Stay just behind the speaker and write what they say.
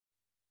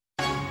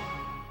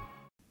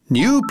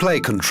New play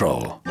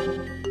control.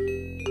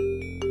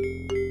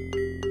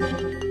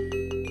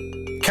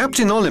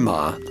 Captain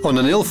Olimar, on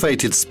an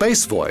ill-fated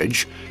space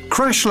voyage,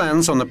 crash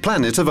lands on a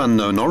planet of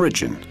unknown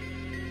origin.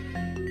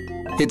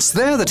 It's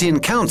there that he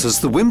encounters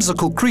the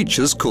whimsical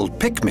creatures called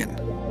Pikmin.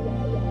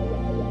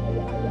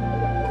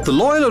 The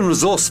loyal and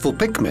resourceful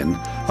Pikmin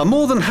are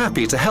more than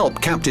happy to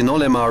help Captain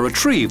Olimar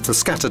retrieve the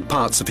scattered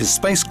parts of his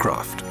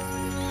spacecraft.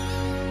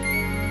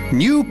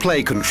 New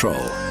play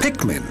control,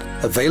 Pikmin,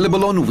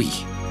 available on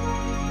Wii.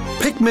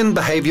 Pikmin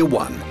Behavior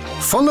 1.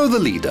 Follow the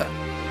leader.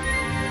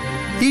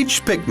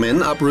 Each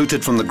Pikmin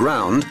uprooted from the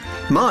ground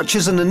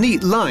marches in a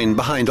neat line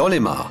behind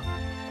Olimar.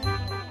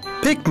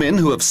 Pikmin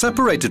who have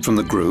separated from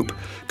the group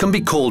can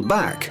be called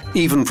back,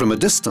 even from a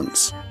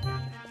distance.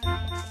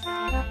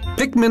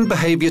 Pikmin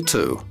Behavior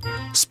 2.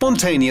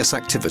 Spontaneous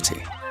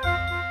activity.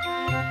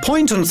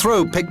 Point and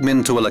throw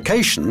Pikmin to a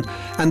location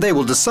and they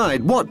will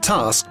decide what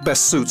task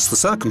best suits the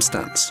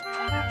circumstance.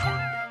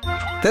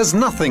 There's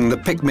nothing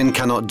that Pikmin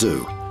cannot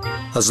do,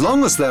 as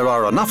long as there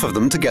are enough of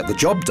them to get the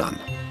job done.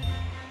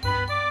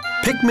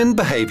 Pikmin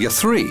Behavior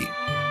 3.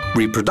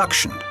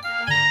 Reproduction.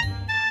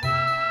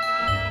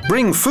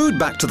 Bring food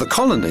back to the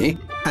colony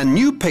and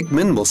new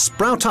Pikmin will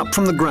sprout up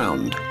from the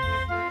ground.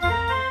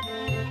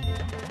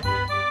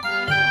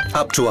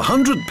 Up to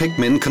 100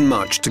 Pikmin can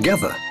march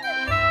together.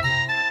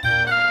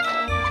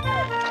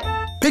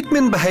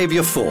 Pikmin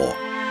Behavior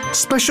 4.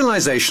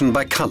 Specialization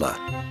by color.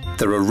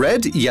 There are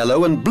red,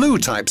 yellow and blue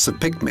types of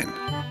Pikmin.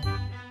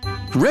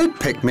 Red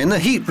Pikmin are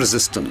heat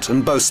resistant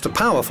and boast a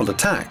powerful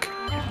attack.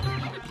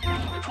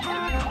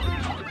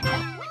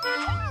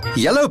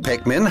 Yellow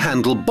Pikmin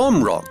handle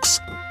bomb rocks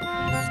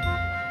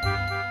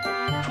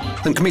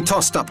and can be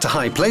tossed up to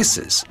high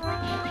places.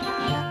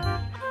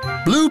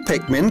 Blue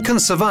Pikmin can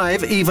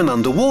survive even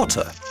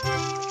underwater,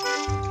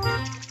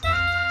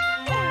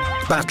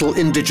 battle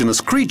indigenous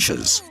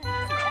creatures,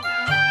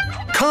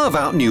 carve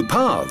out new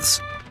paths,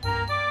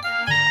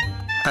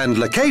 and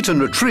locate and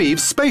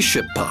retrieve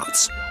spaceship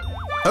parts.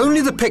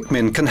 Only the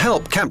Pikmin can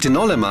help Captain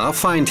Olimar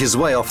find his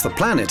way off the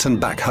planet and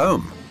back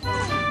home.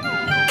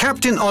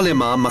 Captain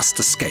Olimar must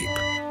escape.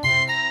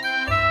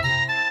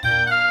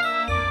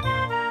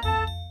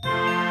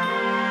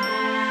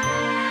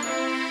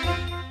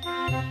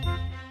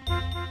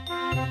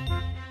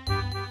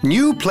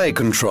 New play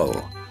control,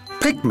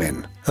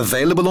 Pikmin,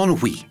 available on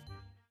Wii.